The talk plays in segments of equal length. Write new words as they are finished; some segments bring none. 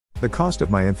The Cost of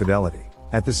My Infidelity.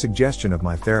 At the suggestion of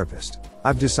my therapist,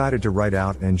 I've decided to write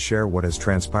out and share what has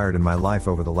transpired in my life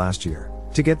over the last year.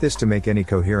 To get this to make any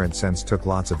coherent sense took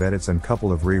lots of edits and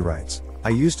couple of rewrites. I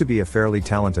used to be a fairly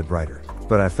talented writer,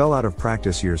 but I fell out of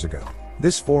practice years ago.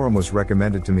 This forum was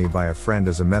recommended to me by a friend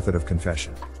as a method of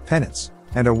confession, penance,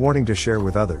 and a warning to share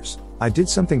with others. I did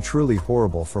something truly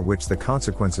horrible for which the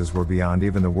consequences were beyond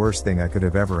even the worst thing I could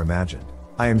have ever imagined.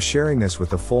 I am sharing this with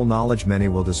the full knowledge many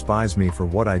will despise me for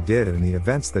what I did and the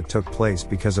events that took place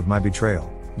because of my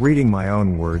betrayal. Reading my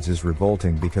own words is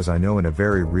revolting because I know in a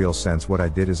very real sense what I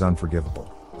did is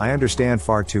unforgivable. I understand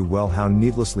far too well how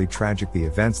needlessly tragic the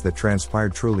events that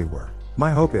transpired truly were.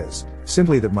 My hope is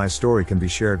simply that my story can be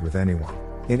shared with anyone,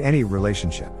 in any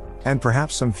relationship, and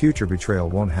perhaps some future betrayal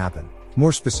won't happen.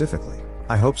 More specifically,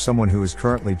 I hope someone who is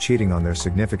currently cheating on their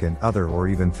significant other or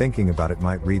even thinking about it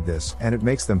might read this and it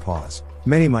makes them pause.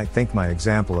 Many might think my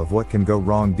example of what can go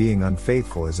wrong being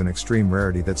unfaithful is an extreme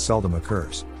rarity that seldom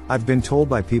occurs. I've been told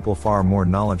by people far more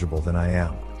knowledgeable than I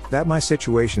am that my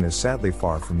situation is sadly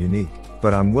far from unique,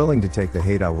 but I'm willing to take the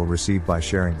hate I will receive by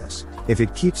sharing this, if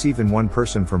it keeps even one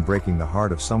person from breaking the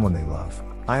heart of someone they love.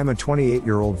 I am a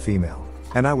 28-year-old female,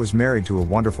 and I was married to a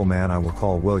wonderful man I will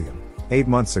call William. 8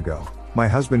 months ago, my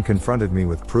husband confronted me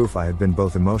with proof I had been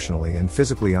both emotionally and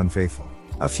physically unfaithful.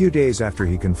 A few days after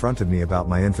he confronted me about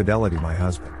my infidelity, my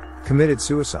husband committed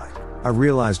suicide. I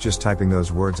realized just typing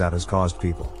those words out has caused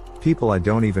people I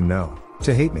don't even know,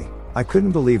 to hate me. I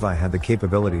couldn't believe I had the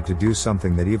capability to do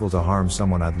something that evil to harm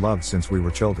someone I'd loved since we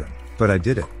were children. But I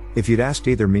did it. If you'd asked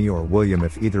either me or William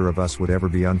if either of us would ever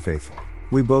be unfaithful,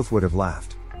 we both would have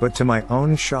laughed. But to my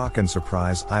own shock and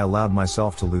surprise, I allowed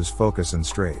myself to lose focus and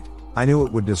strayed. I knew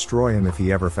it would destroy him if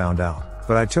he ever found out,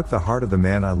 but I took the heart of the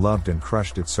man I loved and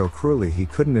crushed it so cruelly he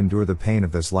couldn't endure the pain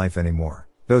of this life anymore.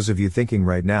 Those of you thinking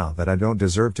right now that I don't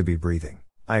deserve to be breathing,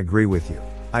 I agree with you.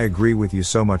 I agree with you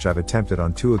so much I've attempted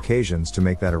on 2 occasions to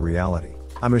make that a reality.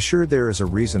 I'm assured there is a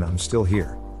reason I'm still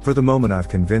here. For the moment I've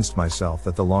convinced myself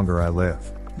that the longer I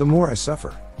live, the more I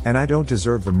suffer, and I don't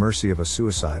deserve the mercy of a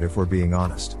suicide if we're being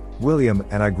honest. William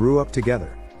and I grew up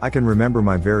together. I can remember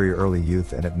my very early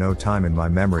youth and at no time in my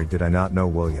memory did I not know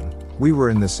William. We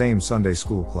were in the same Sunday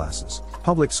school classes,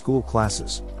 public school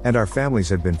classes, and our families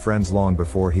had been friends long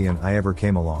before he and I ever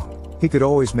came along. He could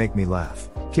always make me laugh.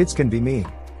 Kids can be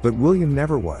mean, but William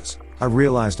never was. I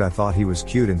realized I thought he was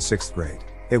cute in 6th grade.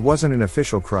 It wasn't an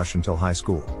official crush until high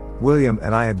school. William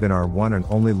and I had been our one and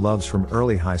only loves from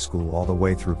early high school all the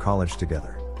way through college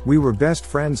together. We were best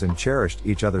friends and cherished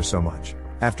each other so much.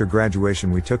 After graduation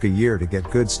we took a year to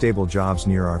get good stable jobs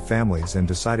near our families and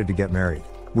decided to get married.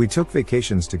 We took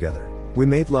vacations together. We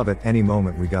made love at any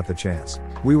moment we got the chance.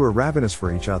 We were ravenous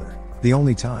for each other. The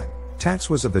only time tax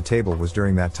was at the table was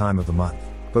during that time of the month.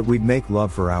 But we'd make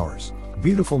love for hours.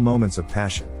 Beautiful moments of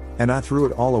passion. And I threw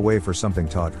it all away for something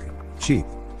tawdry, cheap,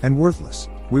 and worthless.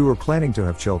 We were planning to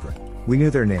have children. We knew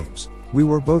their names. We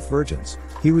were both virgins.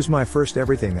 He was my first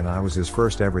everything and I was his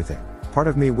first everything. Part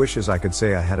of me wishes I could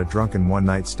say I had a drunken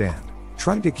one-night stand.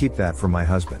 Tried to keep that from my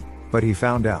husband, but he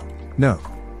found out. No.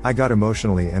 I got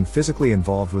emotionally and physically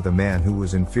involved with a man who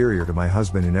was inferior to my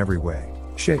husband in every way,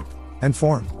 shape, and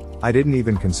form. I didn't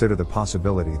even consider the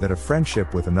possibility that a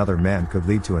friendship with another man could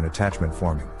lead to an attachment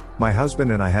forming. My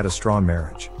husband and I had a strong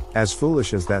marriage. As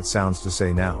foolish as that sounds to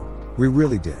say now, we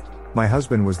really did. My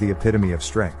husband was the epitome of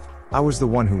strength. I was the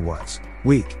one who was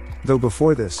weak. Though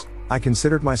before this, I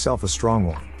considered myself a strong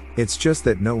one. It's just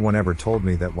that no one ever told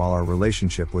me that while our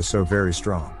relationship was so very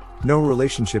strong, no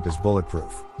relationship is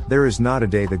bulletproof. There is not a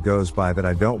day that goes by that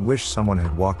I don't wish someone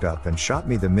had walked up and shot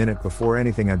me the minute before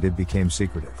anything I did became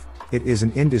secretive. It is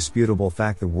an indisputable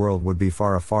fact the world would be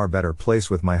a far better place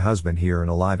with my husband here and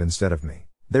alive instead of me.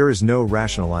 There is no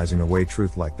rationalizing away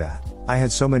truth like that. I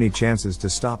had so many chances to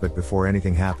stop it before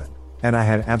anything happened. And I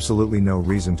had absolutely no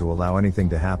reason to allow anything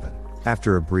to happen.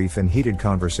 After a brief and heated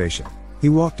conversation, he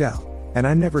walked out, and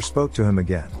I never spoke to him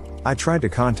again. I tried to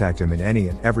contact him in any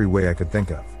and every way I could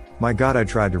think of. My God, I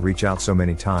tried to reach out so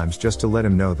many times just to let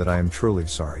him know that I am truly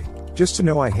sorry. Just to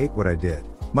know I hate what I did.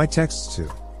 My texts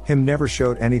to him never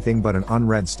showed anything but an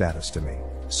unread status to me.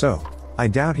 So, I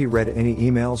doubt he read any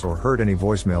emails or heard any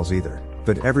voicemails either.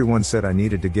 But everyone said I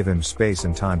needed to give him space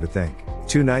and time to think.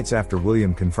 2 nights after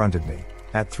William confronted me,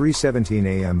 at 3:17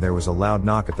 a.m. there was a loud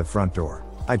knock at the front door.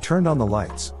 I turned on the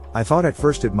lights. I thought at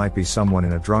first it might be someone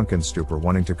in a drunken stupor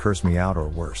wanting to curse me out or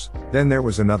worse. Then there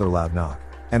was another loud knock,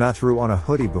 and I threw on a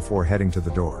hoodie before heading to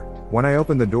the door. When I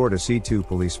opened the door to see 2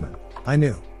 policemen, I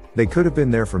knew. They could have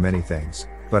been there for many things,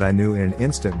 but I knew in an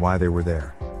instant why they were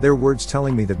there. Their words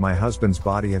telling me that my husband's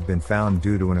body had been found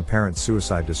due to an apparent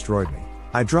suicide destroyed me.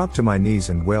 I dropped to my knees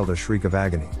and wailed a shriek of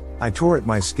agony. I tore at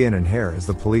my skin and hair as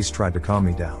the police tried to calm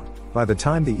me down. By the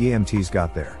time the EMTs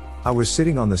got there, I was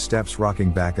sitting on the steps rocking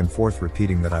back and forth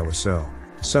repeating that I was so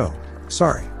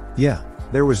sorry. Yeah,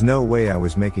 there was no way I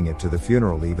was making it to the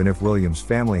funeral even if William's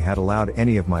family had allowed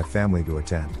any of my family to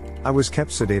attend. I was kept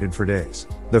sedated for days.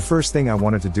 The first thing I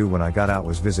wanted to do when I got out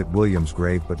was visit William's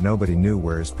grave, but nobody knew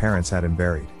where his parents had him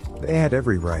buried. They had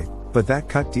every right, but that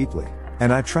cut deeply.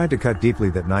 And I tried to cut deeply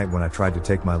that night when I tried to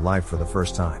take my life for the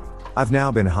first time. I've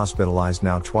now been hospitalized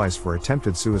twice for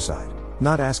attempted suicide.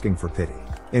 Not asking for pity.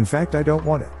 In fact, I don't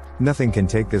want it. Nothing can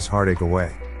take this heartache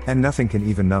away. And nothing can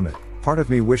even numb it. Part of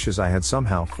me wishes I had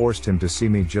somehow forced him to see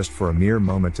me just for a mere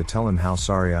moment to tell him how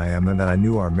sorry I am and that I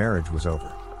knew our marriage was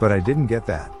over. But I didn't get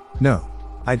that. No.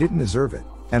 I didn't deserve it.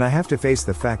 And I have to face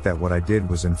the fact that what I did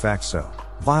was in fact so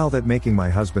vile that making my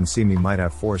husband see me might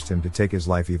have forced him to take his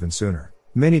life even sooner.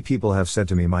 Many people have said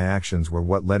to me my actions were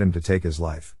what led him to take his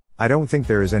life. I don't think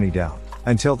there is any doubt.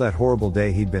 Until that horrible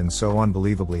day he'd been so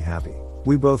unbelievably happy.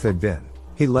 We both had been.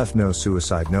 He left no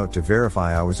suicide note to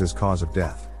verify I was his cause of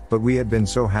death. But we had been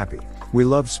so happy. We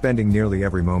loved spending nearly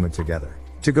every moment together.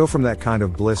 To go from that kind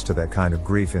of bliss to that kind of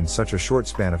grief in such a short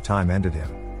span of time ended him.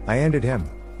 I ended him.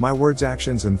 My words,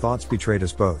 actions, and thoughts betrayed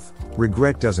us both.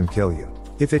 Regret doesn't kill you.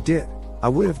 If it did, I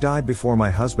would have died before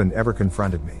my husband ever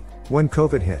confronted me. When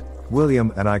COVID hit,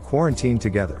 William and I quarantined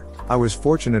together. I was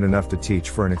fortunate enough to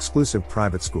teach for an exclusive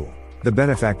private school. The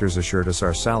benefactors assured us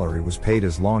our salary was paid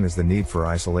as long as the need for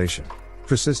isolation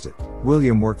persisted.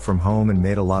 William worked from home and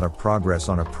made a lot of progress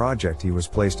on a project he was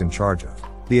placed in charge of.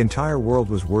 The entire world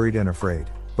was worried and afraid,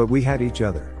 but we had each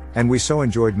other, and we so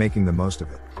enjoyed making the most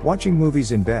of it. Watching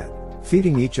movies in bed,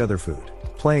 feeding each other food,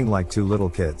 playing like two little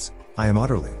kids. I am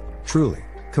utterly, truly,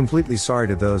 completely sorry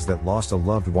to those that lost a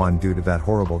loved one due to that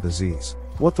horrible disease.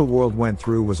 What the world went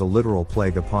through was a literal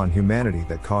plague upon humanity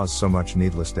that caused so much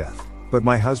needless death. But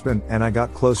my husband and I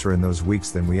got closer in those weeks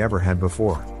than we ever had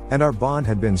before, and our bond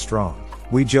had been strong.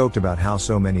 We joked about how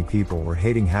so many people were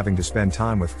hating having to spend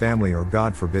time with family or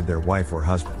God forbid their wife or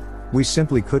husband. We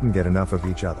simply couldn't get enough of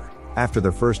each other. After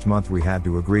the first month we had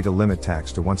to agree to limit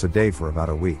tax to once a day for about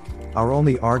a week. Our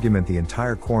only argument the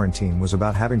entire quarantine was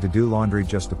about having to do laundry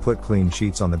just to put clean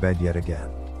sheets on the bed yet again.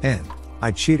 And I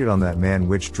cheated on that man,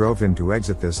 which drove him to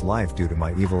exit this life due to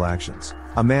my evil actions.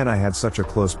 A man I had such a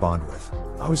close bond with.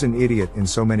 I was an idiot in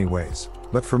so many ways,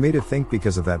 but for me to think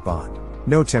because of that bond,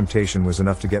 no temptation was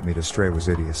enough to get me to stray was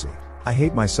idiocy. I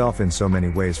hate myself in so many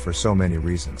ways for so many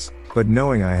reasons, but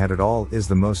knowing I had it all is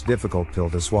the most difficult pill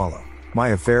to swallow. My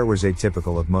affair was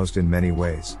atypical of most in many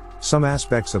ways. Some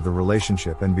aspects of the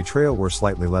relationship and betrayal were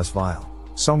slightly less vile.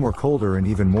 Some were colder and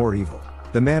even more evil.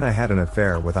 The man I had an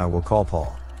affair with I will call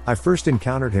Paul. I first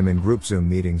encountered him in group Zoom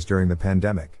meetings during the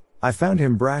pandemic. I found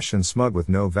him brash and smug with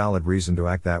no valid reason to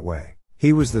act that way.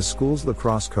 He was the school's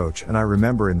lacrosse coach, and I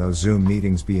remember in those Zoom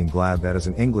meetings being glad that as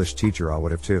an English teacher I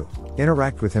would have too.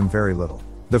 Interact with him very little.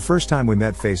 The first time we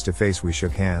met face to face we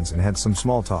shook hands and had some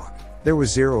small talk. There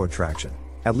was zero attraction,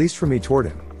 at least for me toward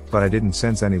him, but I didn't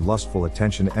sense any lustful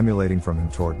attention emanating from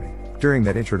him toward me. During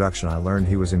that introduction I learned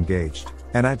he was engaged,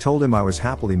 and I told him I was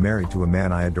happily married to a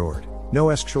man I adored.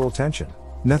 No sexual tension.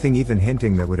 Nothing even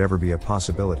hinting that would ever be a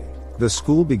possibility. The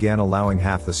school began allowing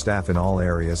half the staff in all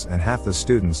areas and half the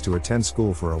students to attend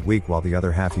school for a week while the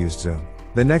other half used Zoom.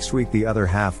 The next week the other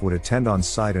half would attend on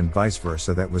site and vice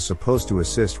versa. That was supposed to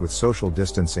assist with social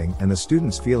distancing and the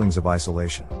students' feelings of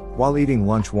isolation. While eating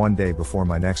lunch one day before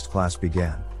my next class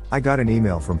began, I got an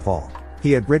email from Paul.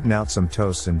 He had written out some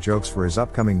toasts and jokes for his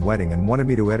upcoming wedding and wanted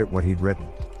me to edit what he'd written.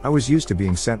 I was used to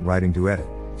being sent writing to edit,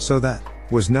 so that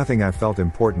was nothing I felt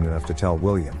important enough to tell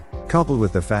William. Coupled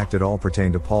with the fact it all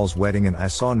pertained to Paul's wedding and I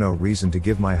saw no reason to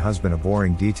give my husband a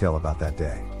boring detail about that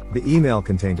day. The email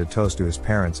contained a toast to his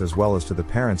parents as well as to the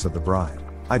parents of the bride.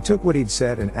 I took what he'd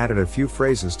said and added a few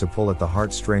phrases to pull at the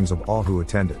heartstrings of all who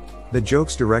attended. The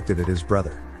jokes directed at his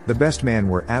brother, the best man,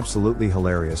 were absolutely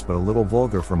hilarious but a little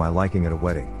vulgar for my liking at a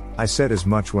wedding. I said as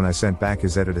much when I sent back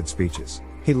his edited speeches.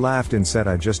 He laughed and said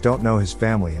I just don't know his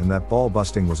family and that ball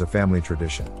busting was a family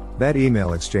tradition. That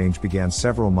email exchange began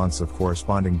several months of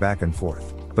corresponding back and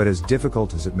forth, but as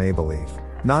difficult as it may believe,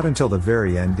 not until the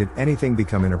very end did anything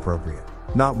become inappropriate.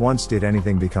 Not once did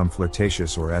anything become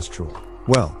flirtatious or estual.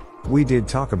 Well, we did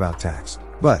talk about tax,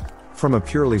 but from a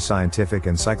purely scientific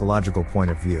and psychological point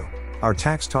of view, our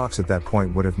tax talks at that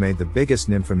point would have made the biggest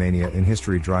nymphomania in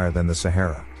history drier than the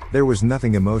Sahara. There was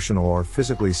nothing emotional or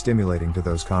physically stimulating to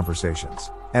those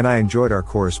conversations, and I enjoyed our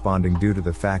corresponding due to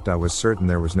the fact I was certain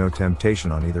there was no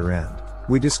temptation on either end.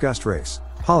 We discussed race,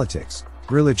 politics,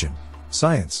 religion,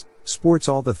 science, sports,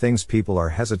 all the things people are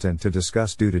hesitant to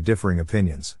discuss due to differing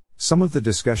opinions. Some of the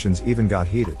discussions even got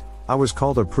heated. I was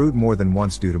called a prude more than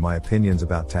once due to my opinions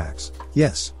about tax.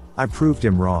 Yes, I proved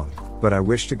him wrong, but I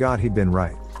wish to God he'd been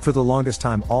right. For the longest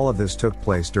time all of this took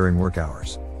place during work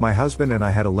hours. My husband and I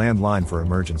had a landline for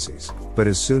emergencies, but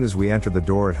as soon as we entered the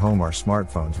door at home our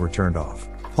smartphones were turned off.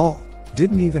 Paul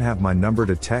didn't even have my number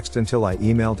to text until I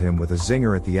emailed him with a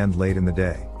zinger at the end late in the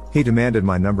day. He demanded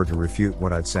my number to refute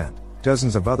what I'd sent.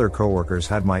 Dozens of other coworkers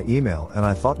had my email and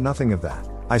I thought nothing of that.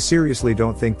 I seriously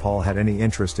don't think Paul had any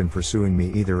interest in pursuing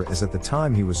me either, as at the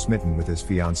time he was smitten with his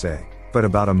fiancée. But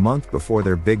about a month before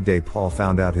their big day Paul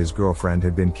found out his girlfriend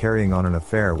had been carrying on an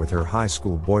affair with her high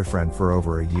school boyfriend for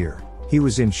over a year. He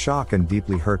was in shock and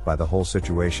deeply hurt by the whole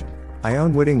situation. I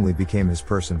unwittingly became his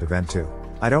person to vent to.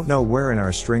 I don't know where in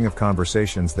our string of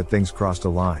conversations that things crossed a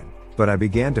line, but I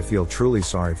began to feel truly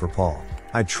sorry for Paul.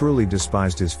 I truly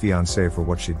despised his fiancée for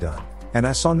what she'd done. And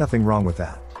I saw nothing wrong with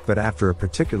that. But after a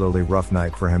particularly rough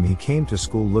night for him he came to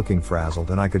school looking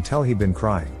frazzled and I could tell he'd been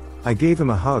crying. I gave him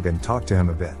a hug and talked to him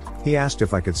a bit. He asked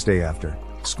if I could stay after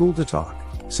school to talk,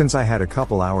 since I had a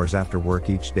couple hours after work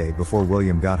each day before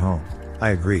William got home. I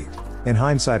agreed. In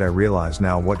hindsight I realize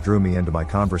now what drew me into my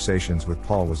conversations with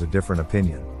Paul was a different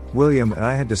opinion. William and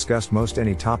I had discussed most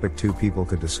any topic two people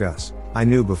could discuss. I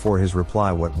knew before his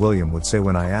reply what William would say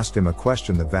when I asked him a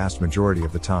question the vast majority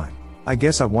of the time. I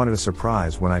guess I wanted a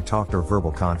surprise when I talked or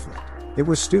verbal conflict. It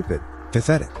was stupid,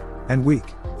 pathetic, and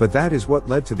weak, but that is what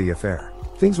led to the affair.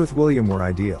 Things with William were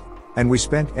ideal, and we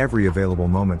spent every available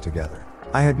moment together.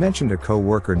 I had mentioned a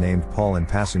co-worker named Paul in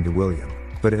passing to William,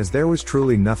 but as there was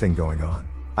truly nothing going on,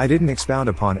 I didn't expound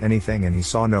upon anything and he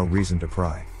saw no reason to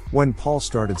pry. When Paul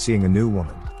started seeing a new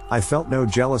woman, I felt no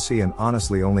jealousy and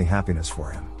honestly only happiness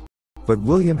for him. But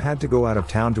William had to go out of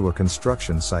town to a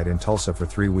construction site in Tulsa for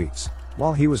 3 weeks.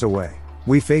 While he was away,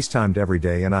 we FaceTimed every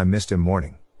day and I missed him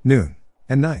morning, noon,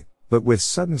 and night. But with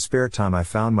sudden spare time I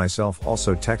found myself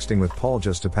also texting with Paul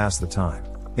just to pass the time.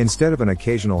 Instead of an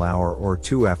occasional hour or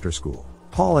two after school,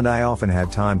 Paul and I often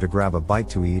had time to grab a bite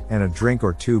to eat and a drink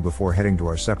or two before heading to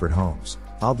our separate homes.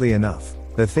 Oddly enough,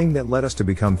 the thing that led us to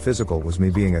become physical was me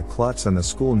being a klutz and the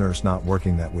school nurse not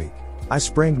working that week. I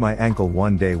sprained my ankle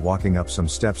one day walking up some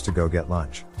steps to go get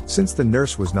lunch. Since the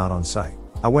nurse was not on site,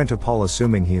 I went to Paul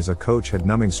assuming he as a coach had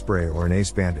numbing spray or an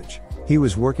ace bandage. He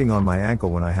was working on my ankle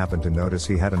when I happened to notice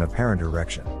he had an apparent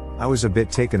erection. I was a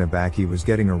bit taken aback he was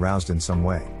getting aroused in some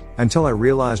way, until I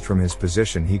realized from his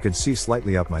position he could see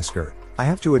slightly up my skirt. I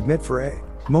have to admit for a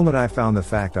moment I found the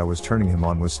fact I was turning him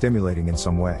on was stimulating in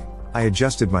some way. I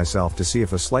adjusted myself to see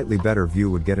if a slightly better view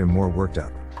would get him more worked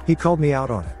up. He called me out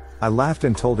on it. I laughed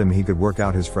and told him he could work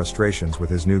out his frustrations with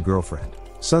his new girlfriend.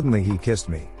 Suddenly he kissed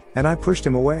me, and I pushed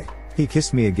him away. He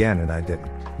kissed me again and I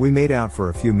didn't. We made out for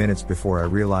a few minutes before I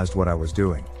realized what I was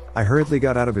doing. I hurriedly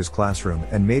got out of his classroom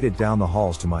and made it down the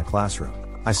halls to my classroom.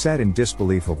 I sat in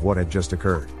disbelief of what had just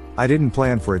occurred. I didn't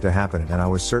plan for it to happen and I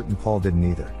was certain Paul didn't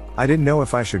either. I didn't know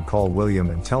if I should call William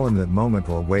and tell him that moment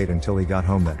or wait until he got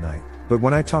home that night. But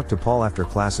when I talked to Paul after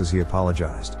classes he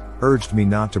apologized, urged me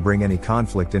not to bring any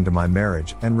conflict into my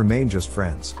marriage and remain just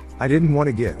friends. I didn't want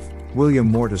to give William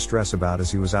more to stress about as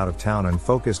he was out of town and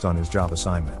focused on his job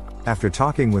assignment. After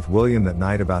talking with William that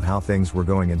night about how things were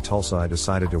going in Tulsa I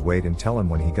decided to wait and tell him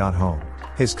when he got home.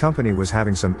 His company was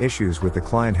having some issues with the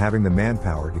client having the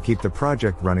manpower to keep the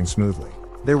project running smoothly.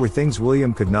 There were things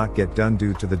William could not get done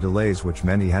due to the delays, which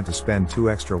meant he had to spend 2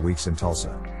 extra weeks in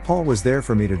Tulsa. Paul was there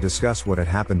for me to discuss what had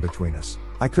happened between us.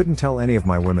 I couldn't tell any of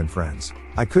my women friends.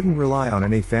 I couldn't rely on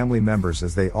any family members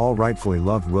as they all rightfully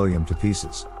loved William to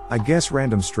pieces. I guess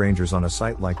random strangers on a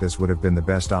site like this would have been the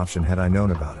best option had I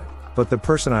known about it. But the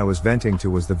person I was venting to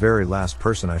was the very last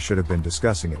person I should have been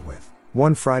discussing it with.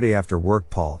 One Friday after work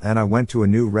Paul and I went to a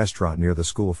new restaurant near the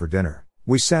school for dinner.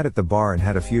 We sat at the bar and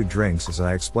had a few drinks as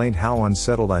I explained how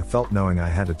unsettled I felt knowing I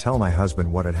had to tell my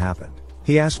husband what had happened.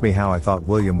 He asked me how I thought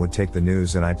William would take the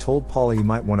news and I told Paul he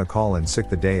might want to call in sick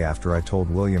the day after I told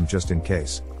William just in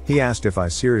case. He asked if I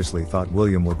seriously thought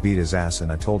William would beat his ass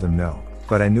and I told him no.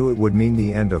 But I knew it would mean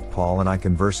the end of Paul and I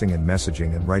conversing and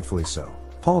messaging, and rightfully so.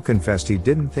 Paul confessed he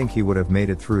didn't think he would have made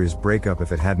it through his breakup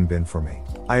if it hadn't been for me.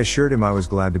 I assured him I was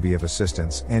glad to be of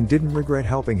assistance and didn't regret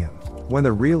helping him. When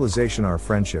the realization our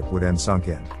friendship would end sunk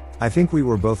in, I think we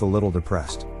were both a little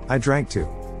depressed. I drank too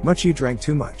much, he drank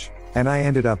too much, and I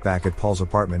ended up back at Paul's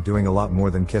apartment doing a lot more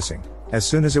than kissing. As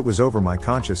soon as it was over my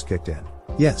conscience kicked in.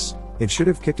 Yes, it should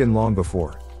have kicked in long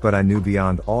before, but I knew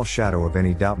beyond all shadow of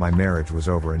any doubt my marriage was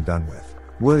over and done with.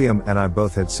 William and I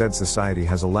both had said society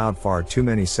has allowed far too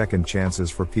many second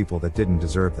chances for people that didn't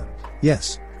deserve them.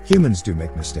 Yes, humans do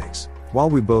make mistakes.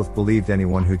 While we both believed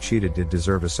anyone who cheated did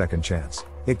deserve a second chance,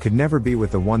 it could never be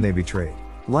with the one they betrayed.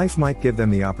 Life might give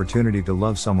them the opportunity to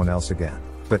love someone else again,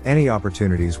 but any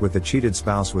opportunities with the cheated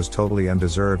spouse was totally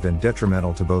undeserved and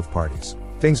detrimental to both parties.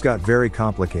 Things got very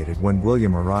complicated when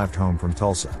William arrived home from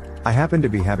Tulsa. I happened to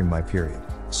be having my period.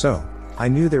 So, I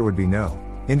knew there would be no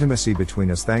intimacy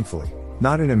between us, thankfully.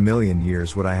 Not in a million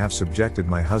years would I have subjected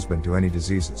my husband to any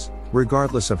diseases.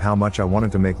 Regardless of how much I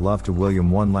wanted to make love to William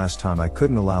one last time, I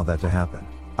couldn't allow that to happen.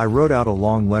 I wrote out a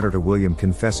long letter to William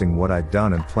confessing what I'd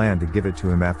done and planned to give it to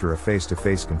him after a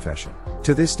face-to-face confession.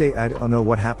 To this day, I don't know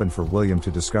what happened for William to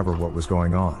discover what was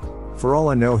going on. For all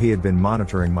I know, he had been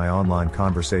monitoring my online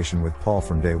conversation with Paul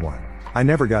from day one. I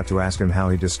never got to ask him how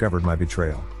he discovered my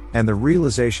betrayal. And the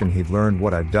realization he'd learned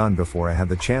what I'd done before I had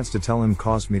the chance to tell him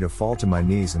caused me to fall to my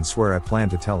knees and swear I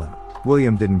planned to tell him.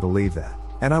 William didn't believe that.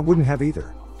 And I wouldn't have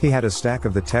either. He had a stack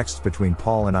of the texts between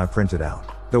Paul and I printed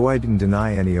out, though I didn't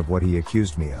deny any of what he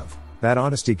accused me of. That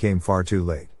honesty came far too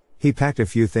late. He packed a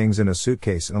few things in a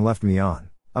suitcase and left me on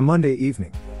a Monday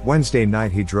evening. Wednesday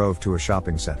night he drove to a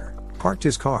shopping center, parked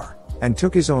his car, and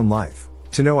took his own life.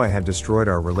 To know I had destroyed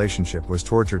our relationship was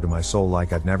torture to my soul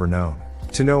like I'd never known.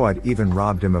 To know I'd even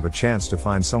robbed him of a chance to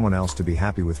find someone else to be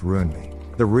happy with ruined me.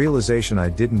 The realization I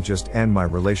didn't just end my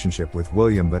relationship with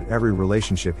William, but every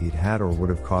relationship he'd had or would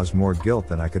have caused more guilt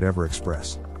than I could ever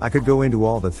express. I could go into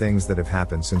all the things that have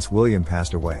happened since William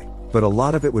passed away, but a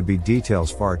lot of it would be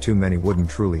details far too many wouldn't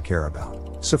truly care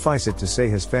about. Suffice it to say,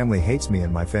 his family hates me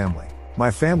and my family. My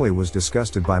family was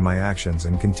disgusted by my actions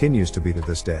and continues to be to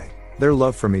this day. Their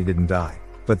love for me didn't die,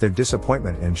 but their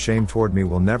disappointment and shame toward me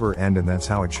will never end, and that's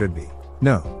how it should be.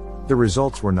 No, the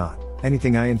results were not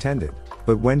anything I intended,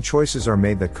 but when choices are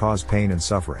made that cause pain and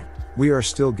suffering, we are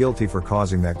still guilty for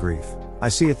causing that grief. I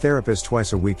see a therapist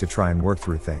twice a week to try and work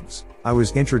through things. I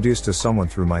was introduced to someone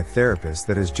through my therapist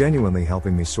that is genuinely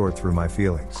helping me sort through my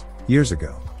feelings. Years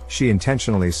ago, she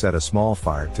intentionally set a small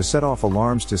fire to set off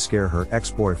alarms to scare her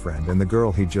ex-boyfriend and the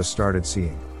girl he'd just started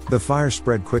seeing. The fire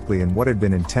spread quickly, and what had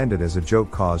been intended as a joke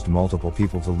caused multiple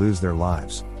people to lose their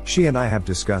lives. She and I have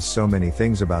discussed so many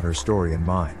things about her story and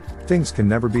mine. Things can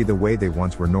never be the way they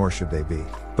once were, nor should they be.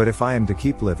 But if I am to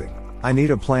keep living, I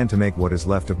need a plan to make what is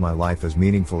left of my life as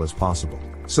meaningful as possible.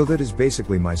 So that is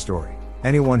basically my story.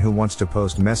 Anyone who wants to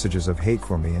post messages of hate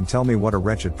for me and tell me what a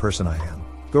wretched person I am,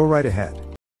 go right ahead.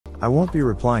 I won't be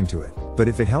replying to it, but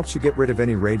if it helps you get rid of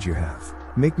any rage you have,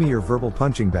 make me your verbal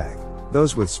punching bag.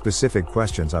 Those with specific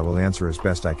questions I will answer as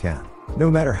best I can,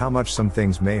 no matter how much some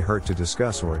things may hurt to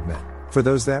discuss or admit. For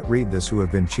those that read this who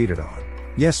have been cheated on,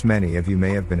 yes, many of you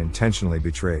may have been intentionally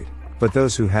betrayed, but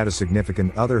those who had a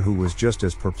significant other who was just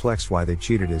as perplexed why they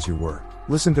cheated as you were,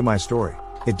 listen to my story.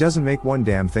 It doesn't make one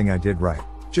damn thing I did right,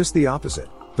 just the opposite.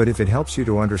 But if it helps you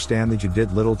to understand that you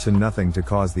did little to nothing to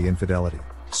cause the infidelity,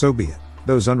 so be it.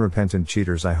 Those unrepentant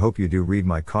cheaters, I hope you do read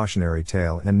my cautionary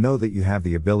tale and know that you have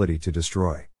the ability to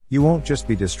destroy. You won't just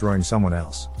be destroying someone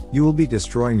else, you will be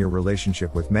destroying your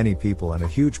relationship with many people and a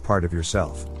huge part of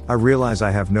yourself. I realize I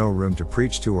have no room to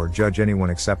preach to or judge anyone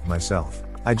except myself.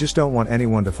 I just don't want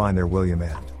anyone to find their William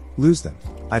and lose them.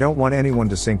 I don't want anyone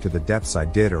to sink to the depths I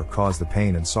did or cause the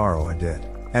pain and sorrow I did.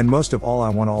 And most of all, I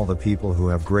want all the people who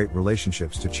have great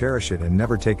relationships to cherish it and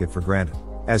never take it for granted.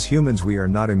 As humans, we are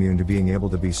not immune to being able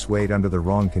to be swayed under the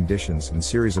wrong conditions and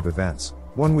series of events.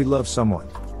 When we love someone,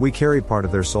 we carry part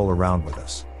of their soul around with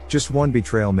us. Just one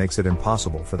betrayal makes it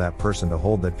impossible for that person to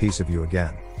hold that piece of you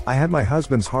again. I had my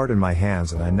husband's heart in my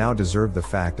hands, and I now deserve the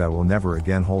fact I will never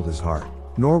again hold his heart.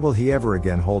 Nor will he ever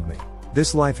again hold me.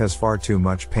 This life has far too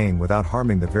much pain without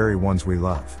harming the very ones we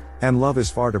love. And love is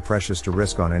far too precious to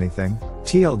risk on anything.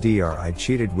 TLDR, I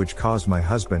cheated, which caused my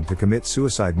husband to commit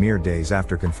suicide mere days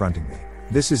after confronting me.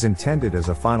 This is intended as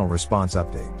a final response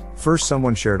update. First,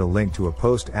 someone shared a link to a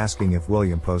post asking if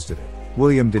William posted it.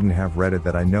 William didn't have Reddit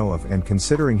that I know of, and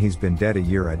considering he's been dead a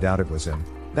year, I doubt it was him.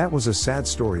 That was a sad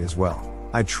story as well.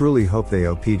 I truly hope the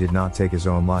OP did not take his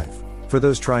own life. For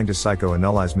those trying to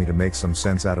psychoanalyze me to make some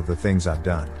sense out of the things I've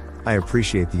done, I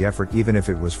appreciate the effort, even if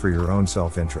it was for your own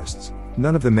self-interests.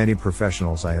 None of the many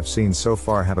professionals I have seen so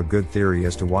far have a good theory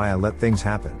as to why I let things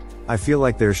happen. I feel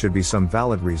like there should be some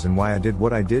valid reason why I did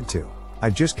what I did too. I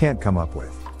just can't come up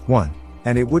with one.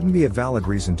 And it wouldn't be a valid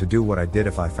reason to do what I did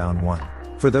if I found one.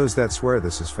 For those that swear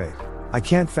this is fake, I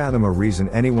can't fathom a reason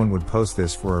anyone would post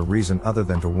this for a reason other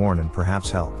than to warn and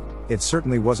perhaps help. It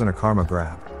certainly wasn't a karma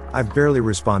grab. I've barely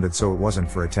responded, so it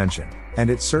wasn't for attention. And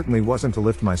it certainly wasn't to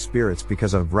lift my spirits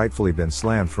because I've rightfully been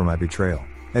slammed for my betrayal.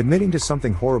 Admitting to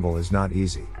something horrible is not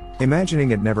easy.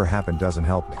 Imagining it never happened doesn't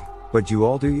help me. But you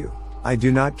all do you. I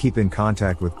do not keep in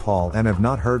contact with Paul and have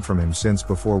not heard from him since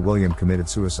before William committed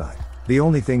suicide. The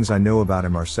only things I know about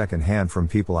him are secondhand from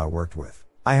people I worked with.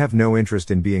 I have no interest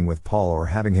in being with Paul or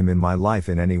having him in my life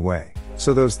in any way.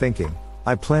 So those thinking,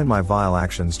 I plan my vile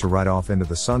actions to ride off into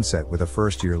the sunset with a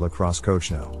first-year lacrosse coach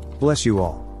now. Bless you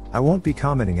all. I won't be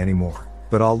commenting anymore,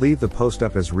 but I'll leave the post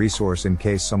up as resource in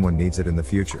case someone needs it in the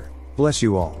future. Bless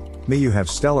you all. May you have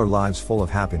stellar lives full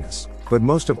of happiness, but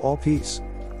most of all peace.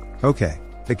 Okay,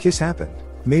 the kiss happened.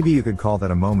 Maybe you could call that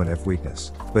a moment of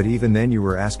weakness, but even then you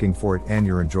were asking for it and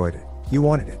you enjoyed it. You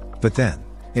wanted it. But then,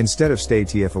 instead of stay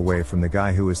TF away from the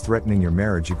guy who is threatening your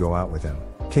marriage, you go out with him.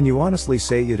 Can you honestly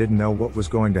say you didn't know what was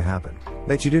going to happen?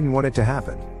 That you didn't want it to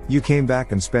happen? You came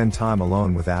back and spend time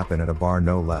alone with Appin at a bar,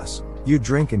 no less. You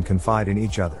drink and confide in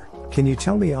each other. Can you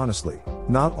tell me honestly,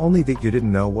 not only that you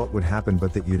didn't know what would happen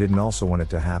but that you didn't also want it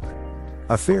to happen?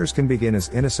 Affairs can begin as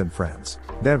innocent friends,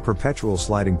 then perpetual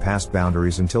sliding past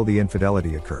boundaries until the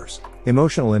infidelity occurs.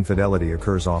 Emotional infidelity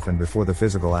occurs often before the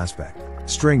physical aspect.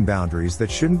 String boundaries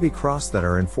that shouldn't be crossed that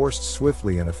are enforced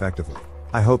swiftly and effectively.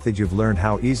 I hope that you've learned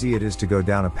how easy it is to go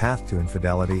down a path to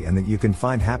infidelity and that you can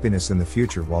find happiness in the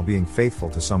future while being faithful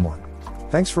to someone.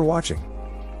 Thanks for watching.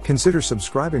 Consider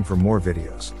subscribing for more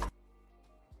videos.